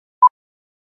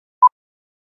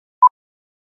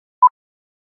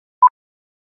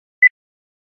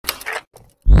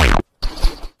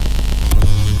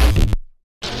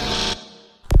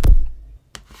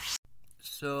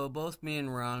So both me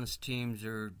and Ron's teams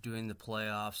are doing the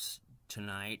playoffs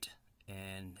tonight,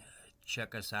 and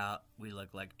check us out. We look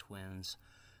like twins.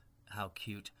 How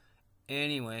cute.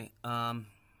 Anyway,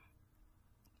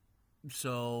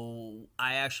 so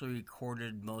I actually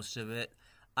recorded most of it.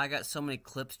 I got so many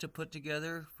clips to put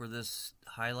together for this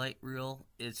highlight reel.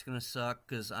 It's going to suck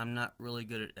because I'm not really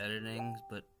good at editing,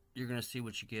 but you're going to see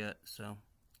what you get. So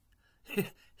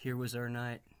here was our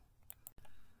night.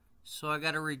 So I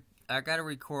got to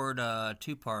record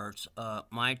two parts,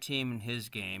 my team and his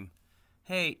game.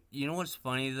 Hey, you know what's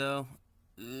funny though?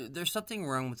 There's something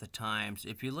wrong with the times.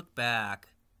 If you look back,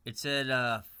 it said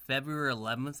February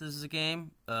 11th is the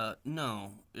game.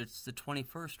 No, it's the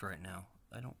 21st right now.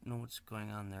 I don't know what's going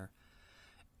on there.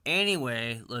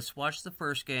 Anyway, let's watch the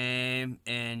first game,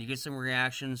 and you get some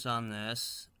reactions on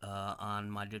this on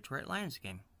my Detroit Lions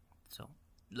game. So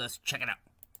let's check it out.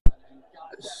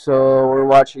 So we're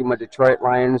watching my Detroit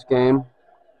Lions game,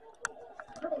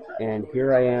 and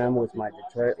here I am with my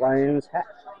Detroit Lions hat,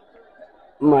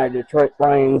 my Detroit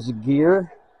Lions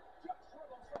gear.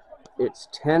 It's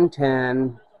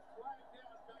 10:10,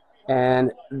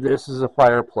 and this is a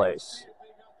fireplace.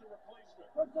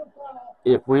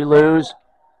 If we lose,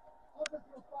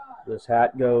 this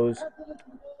hat goes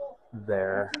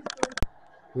there.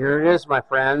 Here it is, my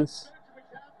friends.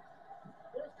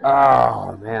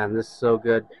 Oh man, this is so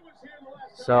good.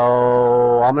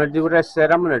 So I'm going to do what I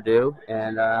said I'm going to do,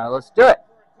 and let's do it.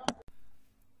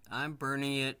 I'm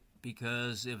burning it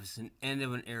because it was an end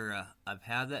of an era. I've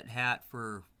had that hat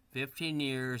for 15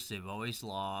 years. They've always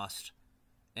lost,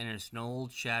 and it's an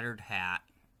old shattered hat.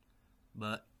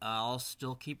 But I'll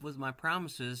still keep with my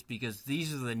promises because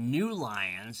these are the new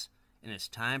Lions, and it's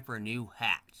time for a new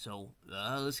hat. So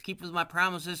let's keep with my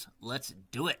promises. Let's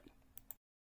do it.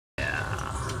 Yeah.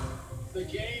 The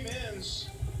game ends.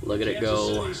 Look at it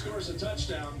go. Kansas City scores a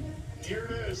touchdown. Here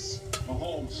it is.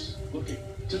 Mahomes looking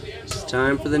to the end zone. It's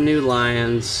time for the new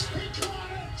Lions.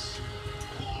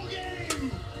 Ball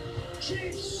game.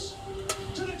 Chiefs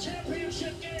to the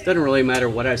championship game. Doesn't really matter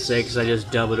what I say because I just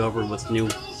dub it over with new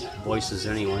voices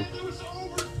anyway.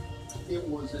 It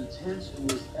was intense. It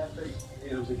was epic.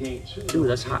 It was a game too. Ooh,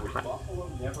 that's hot. Buffalo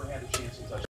never had a chance to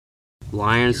touch.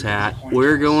 Lions hat.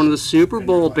 We're going to the Super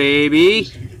Bowl,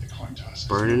 baby.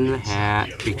 Burning the hat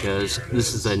because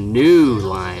this is a new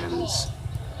Lions.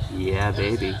 Yeah,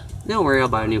 baby. Don't worry, I'll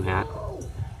buy a new hat.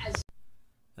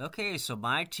 Okay, so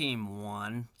my team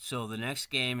won. So the next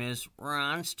game is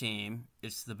Ron's team.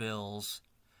 It's the Bills.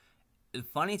 The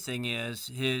funny thing is,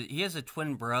 he has a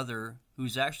twin brother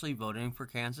who's actually voting for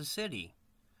Kansas City.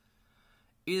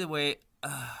 Either way,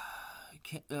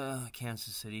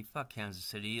 Kansas City. Fuck Kansas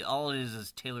City. All it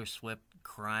is Taylor Swift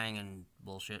crying and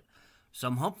bullshit. So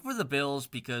I'm hoping for the Bills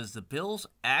because the Bills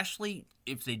actually,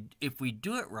 if we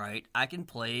do it right, I can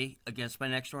play against my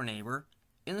next door neighbor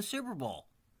in the Super Bowl.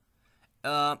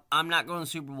 I'm not going to the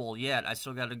Super Bowl yet. I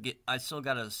still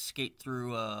got to skate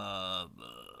through the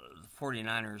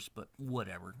 49ers, but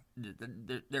whatever.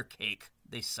 They're cake.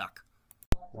 They suck.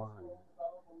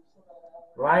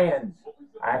 Lions,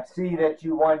 I see that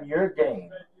you won your game.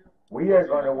 We are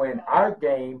going to win our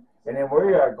game, and then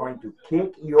we are going to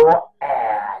kick your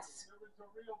ass.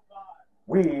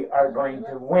 We are going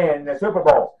to win the Super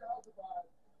Bowl.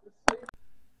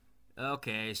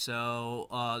 Okay, so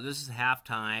this is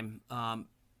halftime,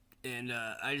 and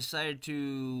I decided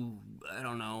to, I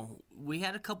don't know, we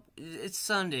had a couple, it's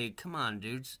Sunday, come on,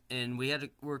 dudes, and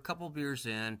we're a couple beers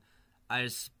in. I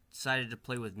just decided to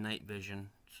play with night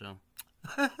vision, so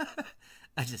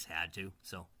I just had to.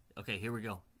 So, okay, here we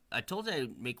go. I told you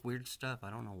I'd make weird stuff. I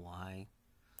don't know why.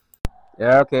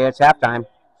 Yeah, okay, it's halftime.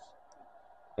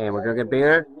 And we're drinking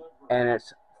beer, and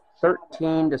it's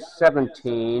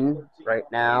 13-17 right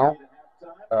now.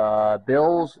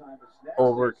 Bills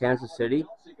over Kansas City.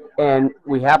 And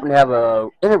we happen to have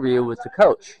an interview with the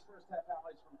coach.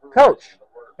 Coach,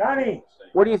 Donnie,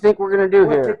 what do you think we're going to do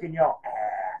we're here? kicking your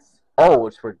ass. Oh,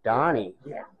 it's for Donnie.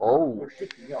 Yeah. Oh, We're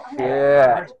kicking your shit.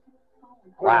 ass.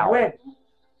 Wow. Win.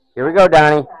 Here we go,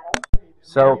 Donnie.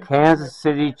 So, Kansas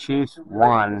City Chiefs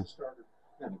won.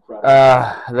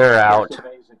 They're out.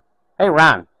 Hey,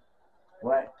 Ron.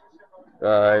 What?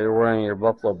 You're wearing your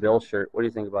Buffalo Bills shirt. What do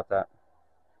you think about that?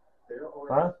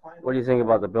 Huh? What do you think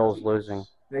about the Bills losing?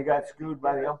 They got screwed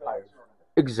by the umpires.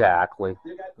 Exactly.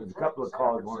 A couple of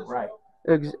calls weren't right.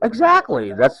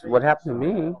 Exactly. That's what happened to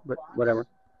me, but whatever.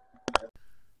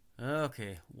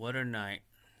 Okay, what a night.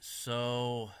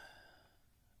 So,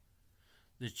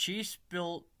 the Chiefs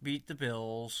beat the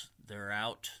Bills. They're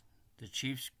out. The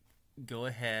Chiefs go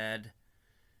ahead.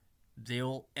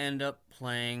 They'll end up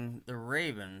playing the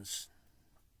Ravens.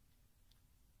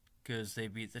 because they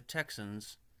beat the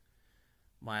Texans.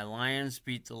 My Lions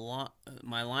beat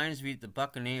the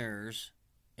Buccaneers,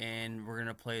 and we're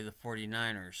gonna play the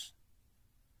 49ers.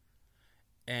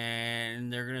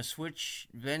 And they're gonna switch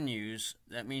venues.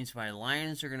 That means my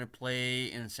Lions are gonna play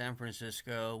in San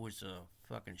Francisco, which is a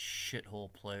fucking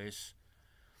shithole place.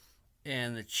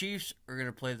 And the Chiefs are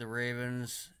gonna play the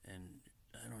Ravens, and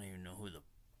I don't even know who the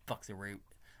fuck the Ravens.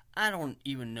 I don't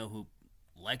even know who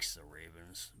likes the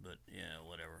Ravens, but yeah,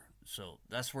 whatever. So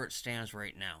that's where it stands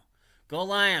right now. Go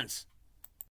Lions!